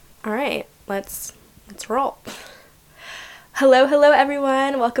All right, let's roll. Hello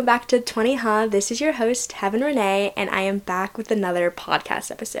everyone. Welcome back to 20 Huh. This is your host, Heaven Renee, and I am back with another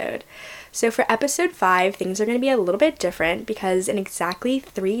podcast episode. So for episode 5, things are going to be a little bit different because in exactly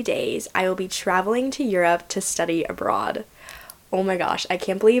 3 days, I will be traveling to Europe to study abroad. Oh my gosh, I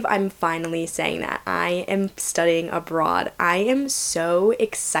can't believe I'm finally saying that. I am studying abroad. I am so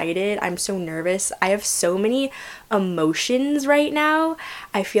excited. I'm so nervous. I have so many emotions right now.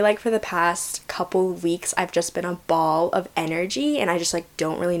 I feel like for the past couple weeks, I've just been a ball of energy and I just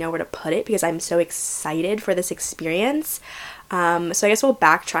don't really know where to put it because I'm so excited for this experience. So I guess we'll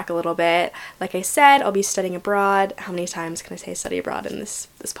backtrack a little bit. Like I said, I'll be studying abroad. How many times can I say study abroad in this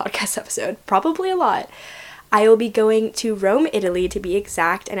podcast episode? Probably a lot. I will be going to Rome, Italy to be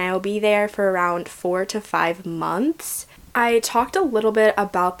exact, and I will be there for around 4 to 5 months. I talked a little bit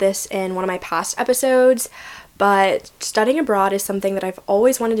about this in one of my past episodes, but studying abroad is something that I've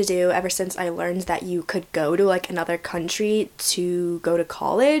always wanted to do ever since I learned that you could go to another country to go to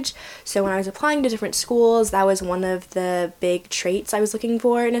college. So when I was applying to different schools, that was one of the big traits I was looking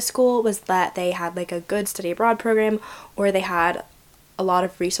for in a school, was that they had a good study abroad program, or they had a lot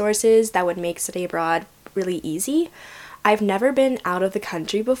of resources that would make study abroad really easy. I've never been out of the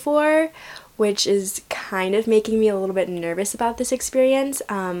country before, which is kind of making me a little bit nervous about this experience.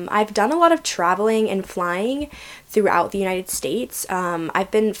 I've done a lot of traveling and flying throughout the United States.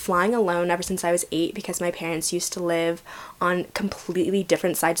 I've been flying alone ever since I was 8 because my parents used to live on completely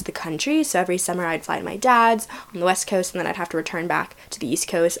different sides of the country. So every summer I'd fly to my dad's on the West Coast and then I'd have to return back to the East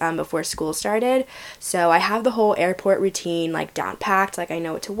Coast before school started. So I have the whole airport routine down packed. I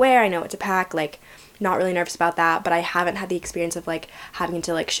know what to wear, I know what to pack, not really nervous about that, but I haven't had the experience of having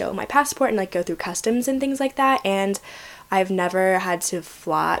to show my passport and go through customs and things like that. And I've never had to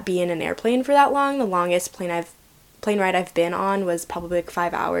be in an airplane for that long. The longest plane ride I've been on was probably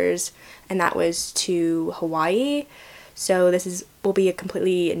 5 hours, and that was to Hawaii. So this will be a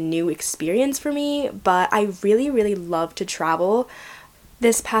completely new experience for me, but I really love to travel.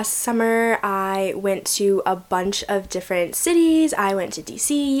 This past summer, I went to a bunch of different cities. I went to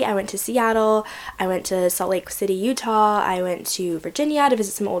DC, I went to Seattle, I went to Salt Lake City, Utah, I went to Virginia to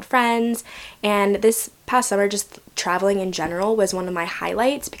visit some old friends, and this past summer, just traveling in general was one of my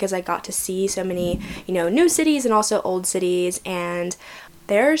highlights because I got to see so many, new cities and also old cities, and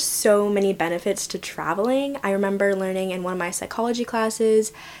there are so many benefits to traveling. I remember learning in one of my psychology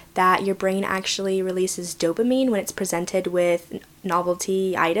classes that your brain actually releases dopamine when it's presented with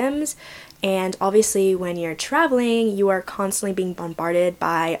novelty items. And obviously when you're traveling, you are constantly being bombarded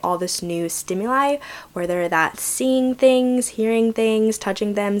by all this new stimuli, whether that's seeing things, hearing things,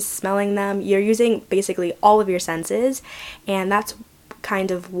 touching them, smelling them. You're using basically all of your senses, and that's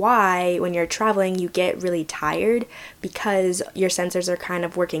kind of why when you're traveling you get really tired, because your sensors are kind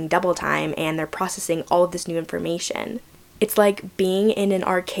of working double time and they're processing all of this new information. It's like being in an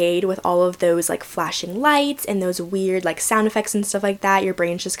arcade with all of those flashing lights and those weird sound effects and stuff like that. Your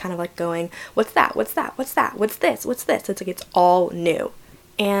brain's just kind of going, what's that, what's that, what's that, what's this, what's this? It's all new.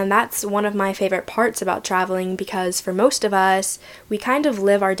 And that's one of my favorite parts about traveling, because for most of us, we kind of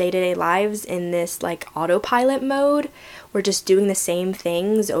live our day-to-day lives in this autopilot mode. We're just doing the same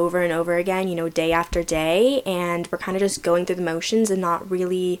things over and over again, day after day, and we're kind of just going through the motions and not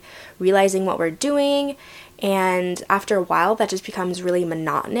really realizing what we're doing. And after a while, that just becomes really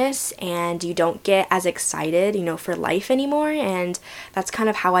monotonous and you don't get as excited, for life anymore. And that's kind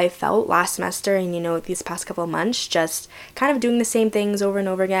of how I felt last semester and, these past couple of months, just kind of doing the same things over and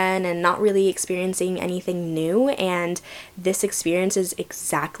over again and not really experiencing anything new. And this experience is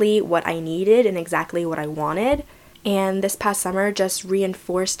exactly what I needed and exactly what I wanted. And this past summer just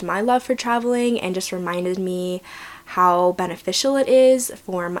reinforced my love for traveling and just reminded me how beneficial it is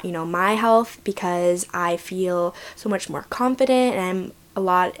for my health, because I feel so much more confident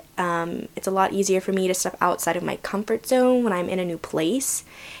and it's a lot easier for me to step outside of my comfort zone when I'm in a new place.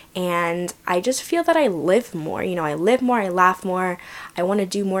 And I just feel that I live more, I live more, I laugh more, I want to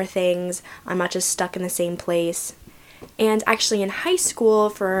do more things, I'm not just stuck in the same place. And actually in high school,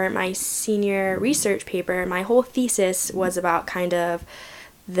 for my senior research paper, my whole thesis was about kind of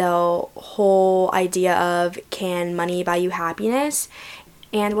the whole idea of, can money buy you happiness?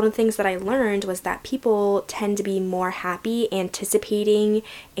 And one of the things that I learned was that people tend to be more happy anticipating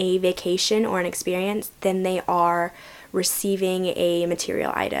a vacation or an experience than they are receiving a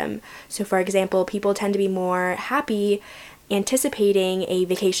material item. So for example, people tend to be more happy anticipating a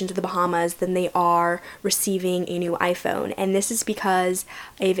vacation to the Bahamas than they are receiving a new iPhone. And this is because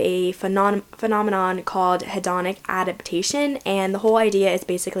of a phenomenon called hedonic adaptation. And the whole idea is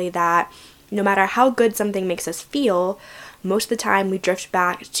basically that no matter how good something makes us feel, most of the time we drift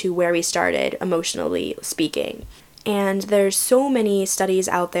back to where we started, emotionally speaking. And there's so many studies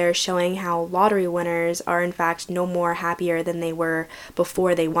out there showing how lottery winners are in fact no more happier than they were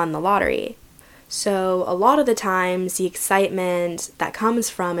before they won the lottery. So a lot of the times the excitement that comes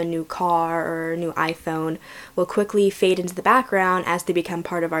from a new car or a new iPhone will quickly fade into the background as they become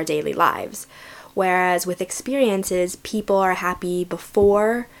part of our daily lives. Whereas with experiences, people are happy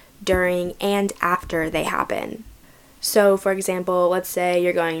before, during, and after they happen. So, for example, let's say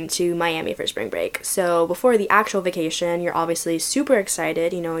you're going to Miami for spring break. So, before the actual vacation, you're obviously super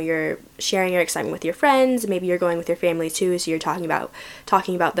excited. You're sharing your excitement with your friends. Maybe you're going with your family too. So, you're talking about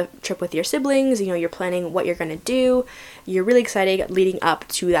the trip with your siblings. You're planning what you're going to do. You're really excited leading up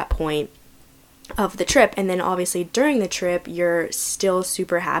to that point of the trip. And then obviously during the trip, you're still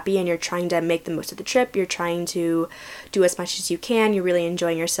super happy and you're trying to make the most of the trip. You're trying to do as much as you can. You're really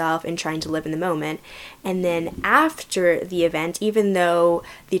enjoying yourself and trying to live in the moment. And then after the event, even though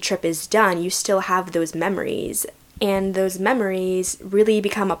the trip is done, you still have those memories. And those memories really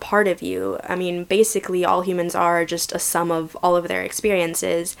become a part of you. I mean, basically all humans are just a sum of all of their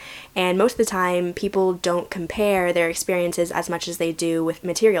experiences. And most of the time, people don't compare their experiences as much as they do with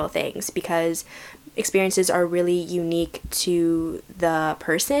material things, because experiences are really unique to the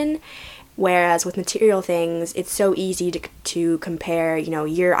person. Whereas with material things, it's so easy to compare,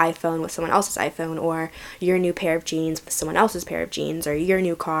 your iPhone with someone else's iPhone, or your new pair of jeans with someone else's pair of jeans, or your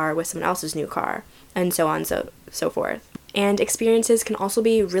new car with someone else's new car, and so on, so forth. And experiences can also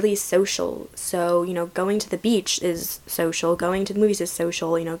be really social. So, going to the beach is social, going to the movies is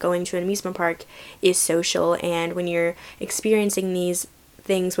social, going to an amusement park is social, and when you're experiencing these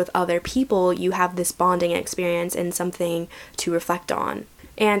things with other people, you have this bonding experience and something to reflect on.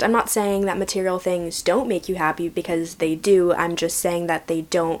 And I'm not saying that material things don't make you happy, because they do. I'm just saying that they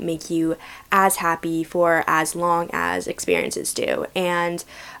don't make you as happy for as long as experiences do. And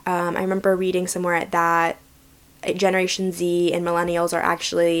I remember reading somewhere that Generation Z and millennials are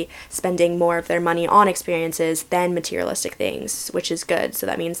actually spending more of their money on experiences than materialistic things, which is good. So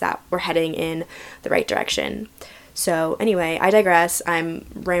that means that we're heading in the right direction. So anyway, I digress. I'm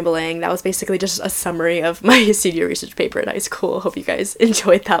rambling. That was basically just a summary of my senior research paper in high school. Hope you guys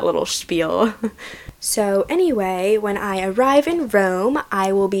enjoyed that little spiel. So anyway, when I arrive in Rome,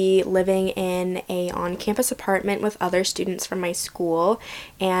 I will be living in a on-campus apartment with other students from my school,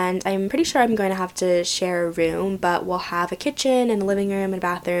 and I'm pretty sure I'm going to have to share a room, but we'll have a kitchen and a living room and a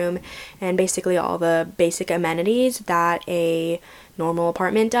bathroom and basically all the basic amenities that a normal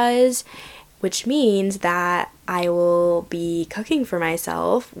apartment does, which means that I will be cooking for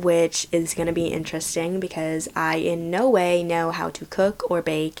myself, which is going to be interesting because I in no way know how to cook or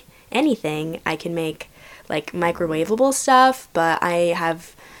bake anything. I can make like microwavable stuff, but I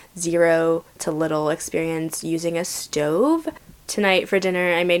have zero to little experience using a stove. Tonight for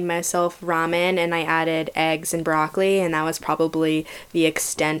dinner, I made myself ramen and I added eggs and broccoli, and that was probably the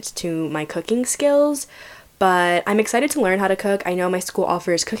extent to my cooking skills. But I'm excited to learn how to cook. I know my school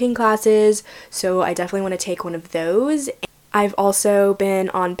offers cooking classes, so I definitely want to take one of those. I've also been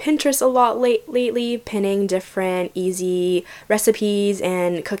on Pinterest a lot lately, pinning different easy recipes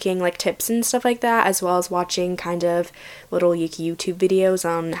and cooking like tips and stuff like that, as well as watching kind of little YouTube videos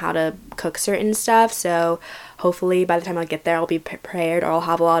on how to cook certain stuff. So hopefully by the time I get there, I'll be prepared, or I'll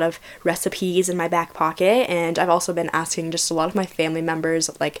have a lot of recipes in my back pocket. And I've also been asking just a lot of my family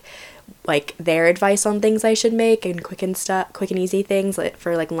members like their advice on things I should make, and quick and easy things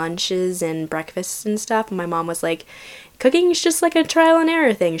for like lunches and breakfasts and stuff. And my mom was like, cooking is just like a trial and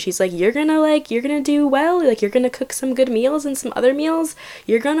error thing. She's like, you're gonna do well, like you're gonna cook some good meals, and some other meals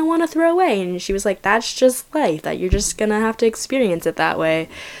you're gonna want to throw away. And she was like, that's just life, that you're just gonna have to experience it that way.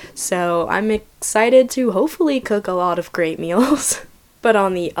 So I'm excited to hopefully cook a lot of great meals. But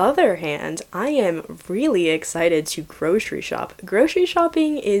on the other hand, I am really excited to grocery shop. Grocery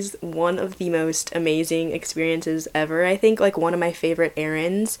shopping is one of the most amazing experiences ever. I think like one of my favorite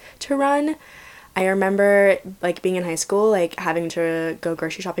errands to run. I remember like being in high school, like having to go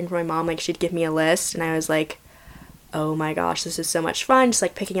grocery shopping for my mom. Like she'd give me a list and I was like, oh my gosh, this is so much fun, just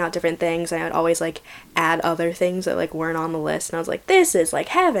like picking out different things. And I would always like add other things that like weren't on the list, and I was like, this is like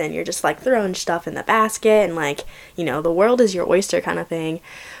heaven. You're just like throwing stuff in the basket and like, the world is your oyster kind of thing.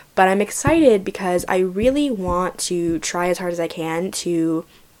 But I'm excited because I really want to try as hard as I can to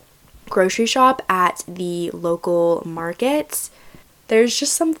grocery shop at the local markets. There's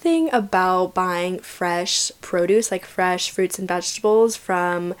just something about buying fresh produce, like fresh fruits and vegetables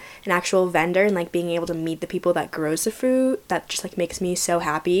from an actual vendor, and like being able to meet the people that grows the fruit, that just like makes me so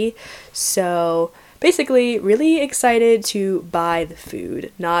happy. So basically really excited to buy the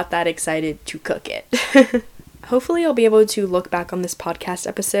food, not that excited to cook it. Hopefully I'll be able to look back on this podcast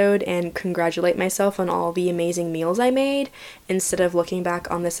episode and congratulate myself on all the amazing meals I made, instead of looking back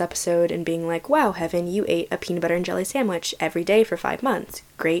on this episode and being like, wow, Heaven, you ate a peanut butter and jelly sandwich every day for 5 months.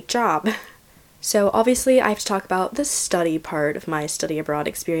 Great job. So obviously I have to talk about the study part of my study abroad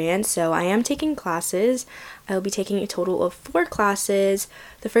experience. So I am taking classes. I will be taking a total of 4 classes.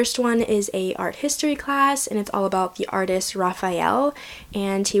 The first one is a art history class, and it's all about the artist Raphael,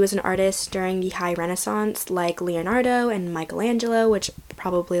 and he was an artist during the High Renaissance like Leonardo and Michelangelo, which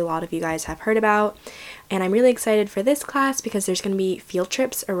probably a lot of you guys have heard about. And I'm really excited for this class because there's going to be field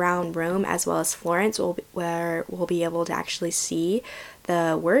trips around Rome as well as Florence where we'll be able to actually see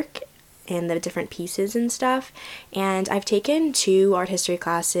the work and the different pieces and stuff. And I've taken 2 art history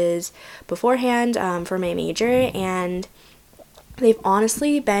classes beforehand for my major, and they've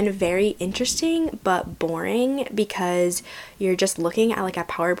honestly been very interesting but boring because you're just looking at like a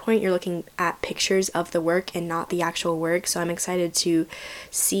PowerPoint, you're looking at pictures of the work and not the actual work. So I'm excited to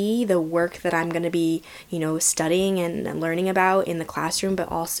see the work that I'm going to be, studying and learning about in the classroom, but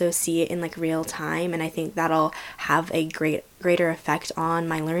also see it in like real time. And I think that'll have a greater effect on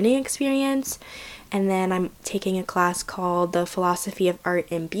my learning experience. And then I'm taking a class called The Philosophy of Art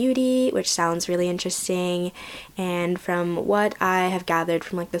and Beauty, which sounds really interesting. And from what I have gathered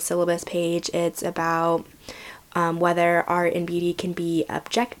from like the syllabus page, it's about whether art and beauty can be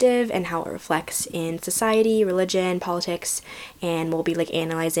objective and how it reflects in society, religion, politics, and we'll be like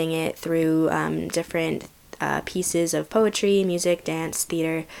analyzing it through different pieces of poetry, music, dance,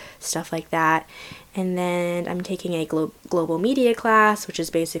 theater, stuff like that. And then I'm taking a global media class, which is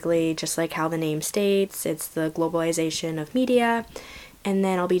basically just like how the name states, it's the globalization of media. And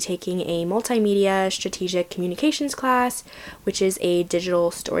then I'll be taking a multimedia strategic communications class, which is a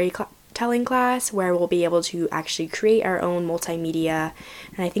digital storytelling class where we'll be able to actually create our own multimedia.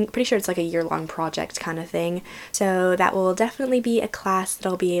 And I think pretty sure it's like a year-long project kind of thing. So that will definitely be a class that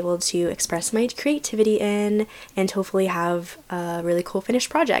I'll be able to express my creativity in and hopefully have a really cool finished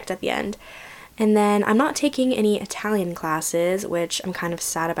project at the end. And then I'm not taking any Italian classes, which I'm kind of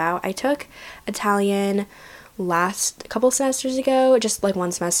sad about. I took Italian a couple semesters ago, just like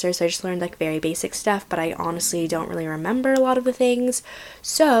 1 semester, so I just learned like very basic stuff, but I honestly don't really remember a lot of the things.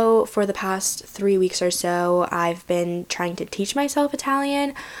 So for the past 3 weeks or so, I've been trying to teach myself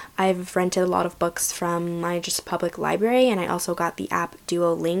Italian. I've rented a lot of books from my just public library, and I also got the app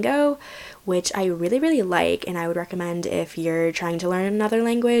Duolingo, which I really, really like, and I would recommend if you're trying to learn another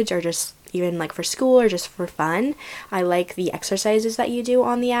language or just even like for school or just for fun. I like the exercises that you do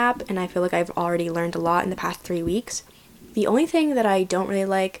on the app, and I feel like I've already learned a lot in the past 3 weeks. The only thing that I don't really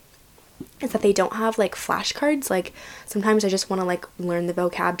like is that they don't have like flashcards. Like sometimes I just want to like learn the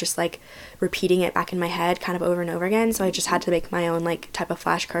vocab just like repeating it back in my head kind of over and over again, so I just had to make my own like type of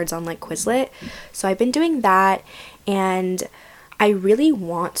flashcards on like Quizlet. So I've been doing that, and I really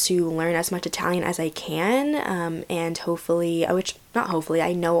want to learn as much Italian as I can, and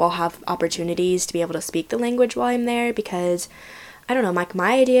I know I'll have opportunities to be able to speak the language while I'm there, because I don't know,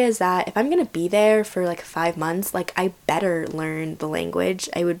 my idea is that if I'm gonna be there for like 5 months, like I better learn the language.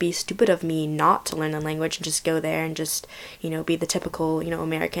 It would be stupid of me not to learn the language and just go there and just, be the typical,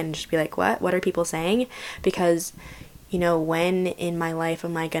 American and just be like, what are people saying? Because when in my life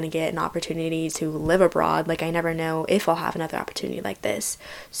am I going to get an opportunity to live abroad? Like, I never know if I'll have another opportunity like this.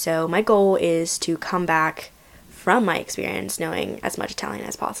 So my goal is to come back from my experience knowing as much Italian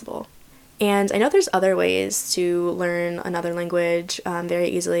as possible. And I know there's other ways to learn another language very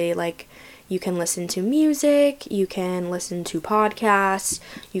easily. Like, you can listen to music, you can listen to podcasts,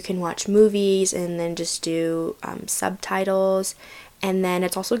 you can watch movies and then just do subtitles. And then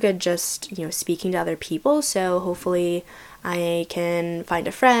it's also good just, speaking to other people. So hopefully I can find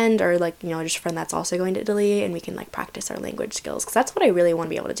a friend or just a friend that's also going to Italy, and we can practice our language skills. Because that's what I really want to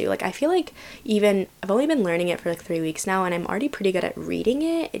be able to do. I feel like I've only been learning it for 3 weeks now, and I'm already pretty good at reading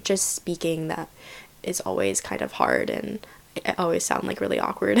it. It just speaking that is always kind of hard, and I always sound really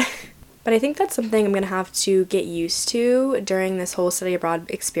awkward. But I think that's something I'm going to have to get used to during this whole study abroad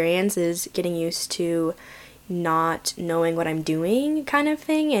experience, is getting used to not knowing what I'm doing kind of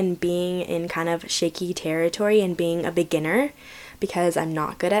thing, and being in kind of shaky territory and being a beginner, because I'm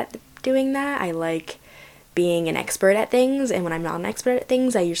not good at doing that. I like being an expert at things, and when I'm not an expert at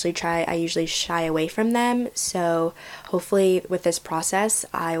things, I usually shy away from them. So hopefully with this process,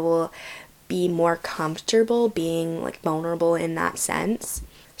 I will be more comfortable being vulnerable in that sense.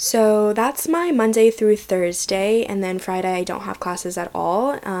 So that's my Monday through Thursday, and then Friday I don't have classes at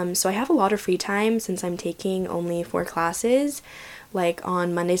all. So I have a lot of free time since I'm taking only 4 classes. Like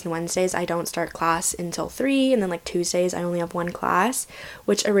on Mondays and Wednesdays, I don't start class until 3, and then like Tuesdays, I only have 1 class,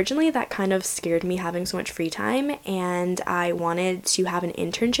 which originally that kind of scared me having so much free time, and I wanted to have an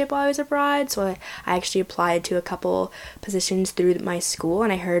internship while I was abroad, so I actually applied to a couple positions through my school,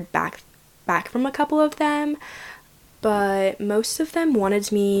 and I heard back from a couple of them, but most of them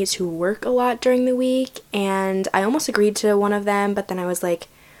wanted me to work a lot during the week, and I almost agreed to one of them, but then I was like,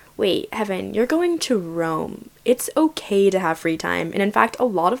 wait, Heaven, you're going to Rome. It's okay to have free time. And in fact, a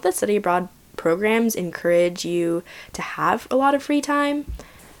lot of the study abroad programs encourage you to have a lot of free time.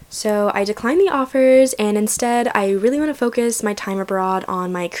 So I declined the offers, and instead I really want to focus my time abroad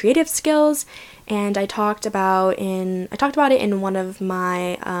on my creative skills, and I talked about it in one of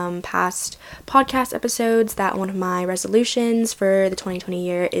my past podcast episodes that one of my resolutions for the 2020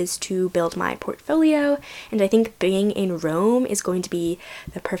 year is to build my portfolio, and I think being in Rome is going to be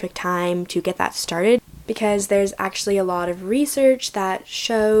the perfect time to get that started, because there's actually a lot of research that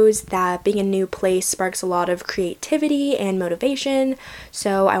shows that being in a new place sparks a lot of creativity and motivation.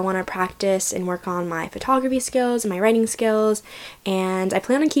 So I want to practice and work on my photography skills and my writing skills, and I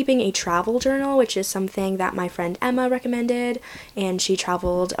plan on keeping a travel journal, which is something that my friend Emma recommended, and she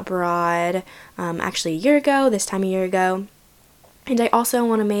traveled abroad actually this time a year ago. And I also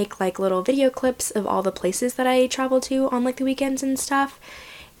want to make like little video clips of all the places that I travel to on like the weekends and stuff.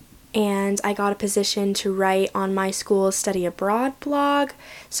 And I got a position to write on my school's study abroad blog,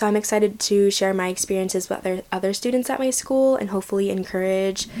 so I'm excited to share my experiences with other students at my school and hopefully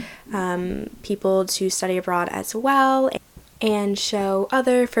encourage people to study abroad as well, and show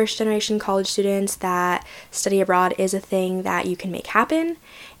other first-generation college students that study abroad is a thing that you can make happen.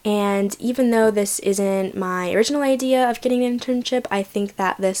 And even though this isn't my original idea of getting an internship, I think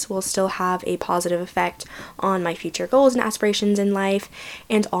that this will still have a positive effect on my future goals and aspirations in life.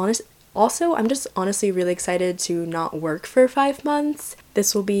 And also, I'm just honestly really excited to not work for 5 months.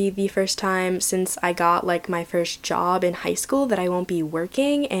 This will be the first time since I got like my first job in high school that I won't be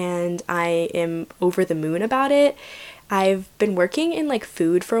working, and I am over the moon about it. I've been working in like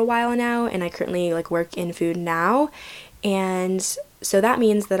food for a while now, and I currently like work in food now, and so that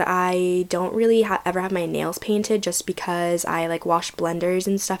means that I don't really ever have my nails painted, just because I like wash blenders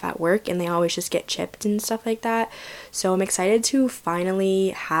and stuff at work and they always just get chipped and stuff like that. So I'm excited to finally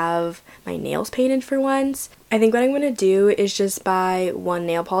have my nails painted for once. I think what I'm going to do is just buy one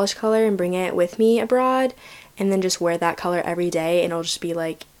nail polish color and bring it with me abroad, and then just wear that color every day, and it'll just be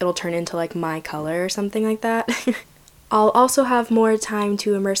like, it'll turn into like my color or something like that. I'll also have more time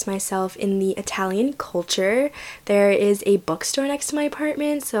to immerse myself in the Italian culture. There is a bookstore next to my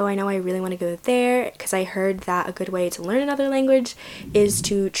apartment, so I know I really want to go there, because I heard that a good way to learn another language is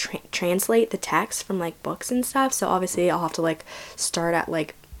to translate the text from like books and stuff. So obviously I'll have to like start at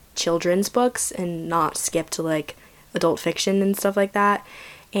like children's books and not skip to like adult fiction and stuff like that.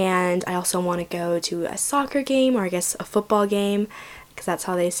 And I also want to go to a soccer game, or I guess a football game, because that's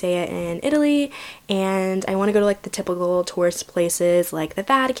how they say it in Italy. And I want to go to like the typical tourist places like the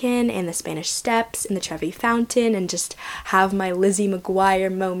Vatican and the Spanish Steps and the Trevi Fountain, and just have my Lizzie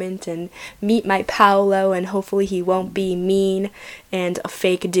McGuire moment and meet my Paolo, and hopefully he won't be mean and a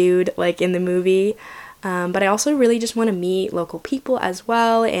fake dude like in the movie. But I also really just want to meet local people as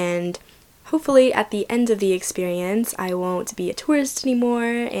well, and hopefully at the end of the experience I won't be a tourist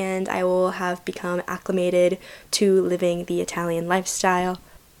anymore, and I will have become acclimated to living the Italian lifestyle.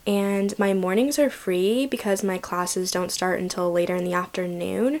 And my mornings are free because my classes don't start until later in the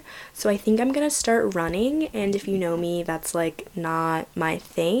afternoon, so I think I'm gonna start running. And if you know me, that's like not my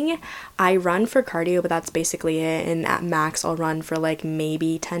thing. I run for cardio, but that's basically it, and at max I'll run for like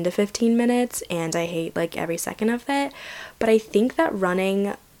maybe 10 to 15 minutes, and I hate like every second of it. But I think that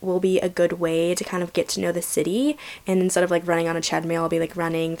running will be a good way to kind of get to know the city, and instead of like running on a treadmill, I'll be like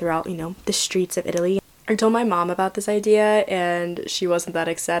running throughout, the streets of Italy. I told my mom about this idea, and she wasn't that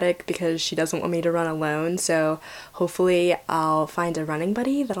ecstatic because she doesn't want me to run alone, so hopefully I'll find a running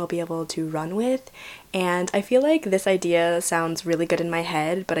buddy that I'll be able to run with. And I feel like this idea sounds really good in my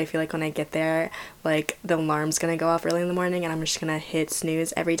head, but I feel like when I get there, like the alarm's gonna go off early in the morning and I'm just gonna hit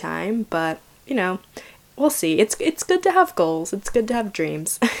snooze every time. But we'll see. It's good to have goals. It's good to have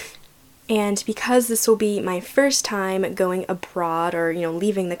dreams. And because this will be my first time going abroad, or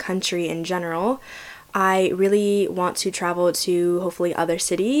leaving the country in general, I really want to travel to hopefully other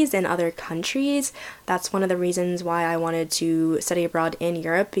cities and other countries. That's one of the reasons why I wanted to study abroad in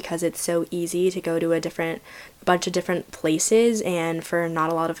Europe, because it's so easy to go to a bunch of different places and for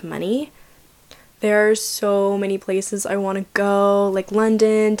not a lot of money. There are so many places I want to go, like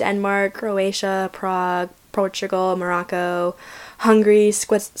London, Denmark, Croatia, Prague, Portugal, Morocco, Hungary,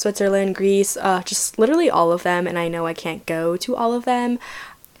 Switzerland, Greece, just literally all of them, and I know I can't go to all of them.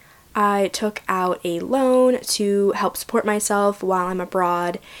 I took out a loan to help support myself while I'm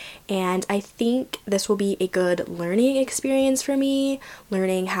abroad, and I think this will be a good learning experience for me,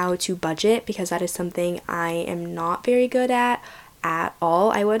 learning how to budget, because that is something I am not very good at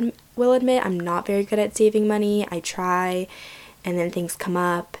all. Will admit I'm not very good at saving money. I try, and then things come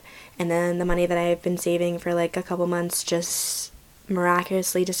up, and then the money that I've been saving for like a couple months just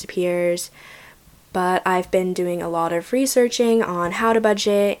miraculously disappears. But I've been doing a lot of researching on how to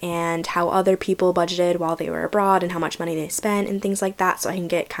budget and how other people budgeted while they were abroad and how much money they spent and things like that, so I can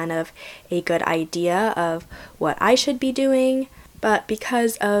get kind of a good idea of what I should be doing. But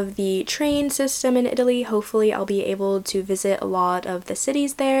because of the train system in Italy, hopefully I'll be able to visit a lot of the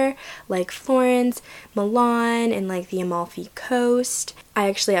cities there, like Florence, Milan, and like the Amalfi Coast. I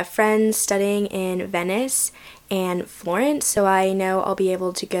actually have friends studying in Venice and Florence, so I know I'll be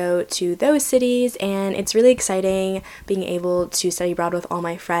able to go to those cities, and it's really exciting being able to study abroad with all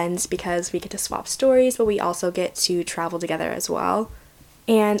my friends because we get to swap stories, but we also get to travel together as well.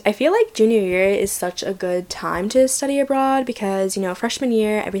 And I feel like junior year is such a good time to study abroad because, freshman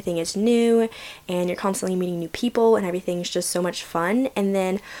year, everything is new and you're constantly meeting new people and everything's just so much fun. And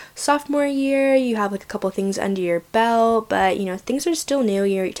then sophomore year, you have like a couple things under your belt, but, things are still new.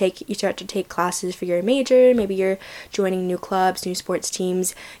 You start to take classes for your major. Maybe you're joining new clubs, new sports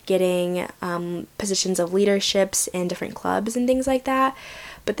teams, getting positions of leaderships in different clubs and things like that.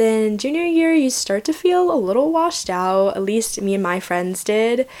 But then junior year, you start to feel a little washed out, at least me and my friends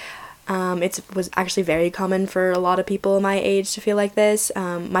did. It was actually very common for a lot of people my age to feel like this.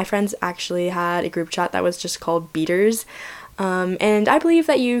 My friends actually had a group chat that was just called Beaters. And I believe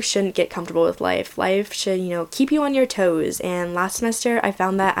that you shouldn't get comfortable with life. Life should, keep you on your toes. And last semester, I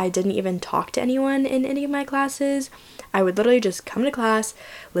found that I didn't even talk to anyone in any of my classes. I would literally just come to class,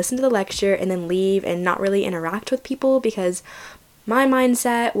 listen to the lecture, and then leave and not really interact with people because my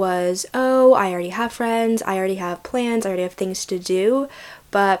mindset was, oh, I already have friends, I already have plans, I already have things to do.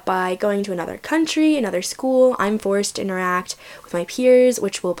 But by going to another country, another school, I'm forced to interact with my peers,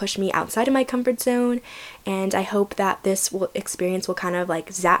 which will push me outside of my comfort zone. And I hope that this experience will kind of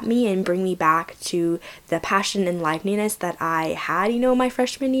like zap me and bring me back to the passion and liveliness that I had, my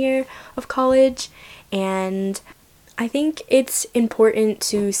freshman year of college. And I think it's important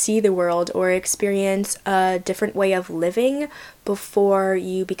to see the world or experience a different way of living before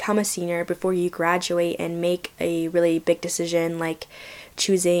you become a senior, before you graduate and make a really big decision like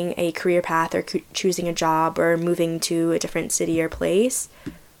choosing a career path or choosing a job or moving to a different city or place.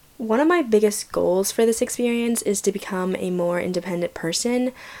 One of my biggest goals for this experience is to become a more independent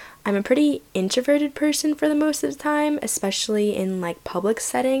person. I'm a pretty introverted person for the most of the time, especially in like public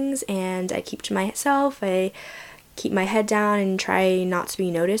settings, and I keep to myself. I keep my head down and try not to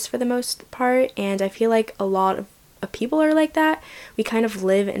be noticed for the most part, and I feel like a lot of people are like that. We kind of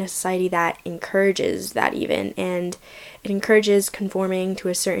live in a society that encourages that even, and it encourages conforming to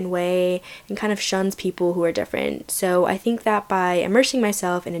a certain way and kind of shuns people who are different. So I think that by immersing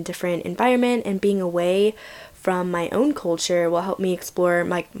myself in a different environment and being away from my own culture will help me explore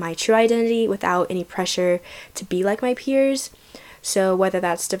my true identity without any pressure to be like my peers. So whether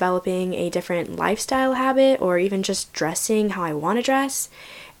that's developing a different lifestyle habit or even just dressing how I want to dress.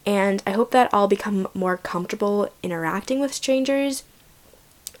 And I hope that I'll become more comfortable interacting with strangers.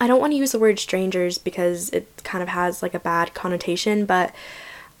 I don't want to use the word strangers because it kind of has like a bad connotation, but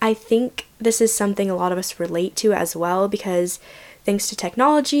I think this is something a lot of us relate to as well because thanks to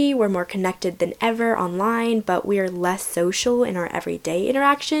technology, we're more connected than ever online, but we are less social in our everyday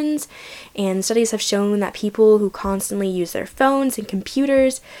interactions. And studies have shown that people who constantly use their phones and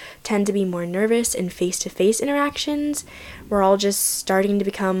computers tend to be more nervous in face-to-face interactions. We're all just starting to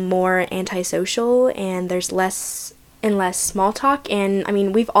become more antisocial, and there's less and less small talk. And I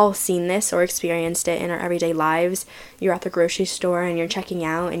mean, we've all seen this or experienced it in our everyday lives. You're at the grocery store and you're checking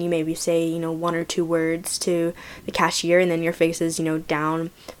out and you maybe say, one or two words to the cashier, and then your face is,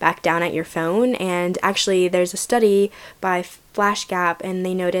 back down at your phone. And actually there's a study by FlashGap, and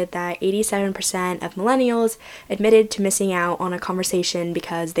they noted that 87% of millennials admitted to missing out on a conversation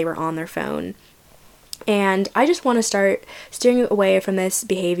because they were on their phone. And I just want to start steering away from this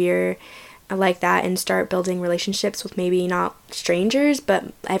behavior. like that and start building relationships with maybe not strangers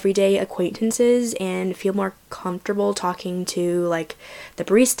but everyday acquaintances, and feel more comfortable talking to like the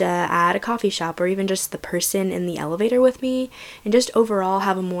barista at a coffee shop or even just the person in the elevator with me, and just overall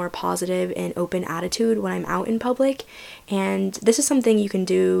have a more positive and open attitude when I'm out in public. And this is something you can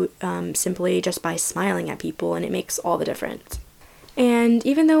do simply just by smiling at people, and it makes all the difference. And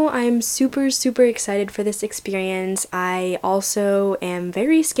even though I'm super, super excited for this experience, I also am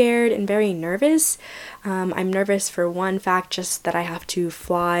very scared and very nervous. I'm nervous for one fact, just that I have to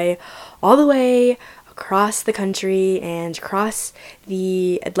fly all the way across the country and cross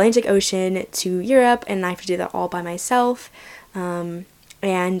the Atlantic Ocean to Europe, and I have to do that all by myself. And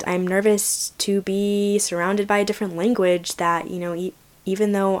I'm nervous to be surrounded by a different language that,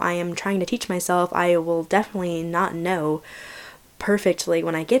 even though I am trying to teach myself, I will definitely not know perfectly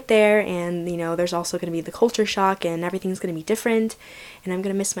when I get there. And there's also going to be the culture shock, and everything's going to be different, and I'm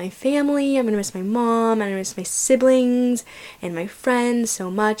going to miss my family, I'm going to miss my mom, I'm going to miss my siblings and my friends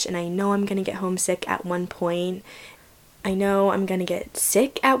so much. And I know I'm going to get homesick at one point. I know I'm going to get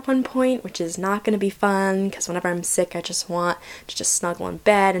sick at one point, which is not going to be fun, because whenever I'm sick I just want to just snuggle in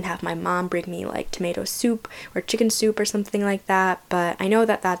bed and have my mom bring me like tomato soup or chicken soup or something like that. But I know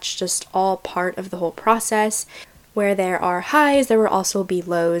that that's just all part of the whole process. Where there are highs, there will also be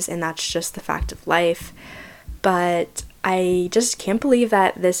lows, and that's just the fact of life. But I just can't believe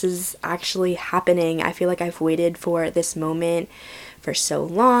that this is actually happening. I feel like I've waited for this moment for so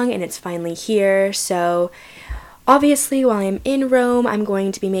long, and it's finally here. So obviously, while I'm in Rome, I'm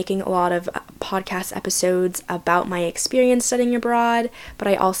going to be making a lot of podcast episodes about my experience studying abroad, but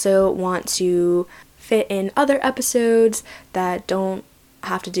I also want to fit in other episodes that don't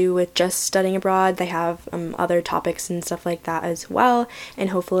have to do with just studying abroad. They have other topics and stuff like that as well,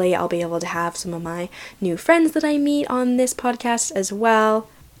 and hopefully I'll be able to have some of my new friends that I meet on this podcast as well.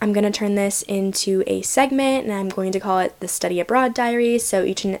 I'm going to turn this into a segment, and I'm going to call it the Study Abroad Diaries. So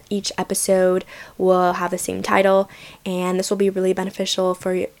each episode will have the same title, and this will be really beneficial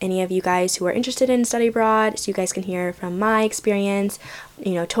for any of you guys who are interested in study abroad, so you guys can hear from my experience,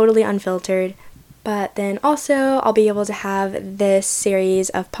 totally unfiltered. But then also I'll be able to have these series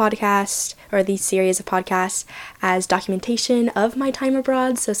of podcasts as documentation of my time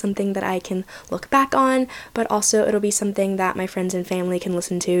abroad, so something that I can look back on, but also it'll be something that my friends and family can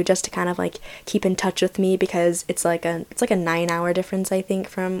listen to just to kind of like keep in touch with me, because it's like a 9-hour difference, I think,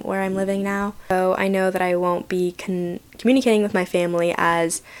 from where I'm living now. So I know that I won't be communicating with my family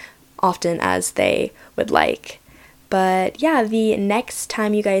as often as they would like. But yeah, the next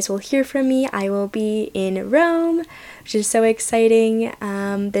time you guys will hear from me, I will be in Rome, which is so exciting.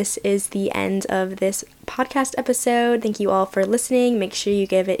 This is the end of this podcast episode. Thank you all for listening. Make sure you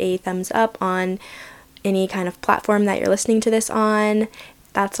give it a thumbs up on any kind of platform that you're listening to this on.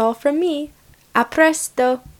 That's all from me. A presto!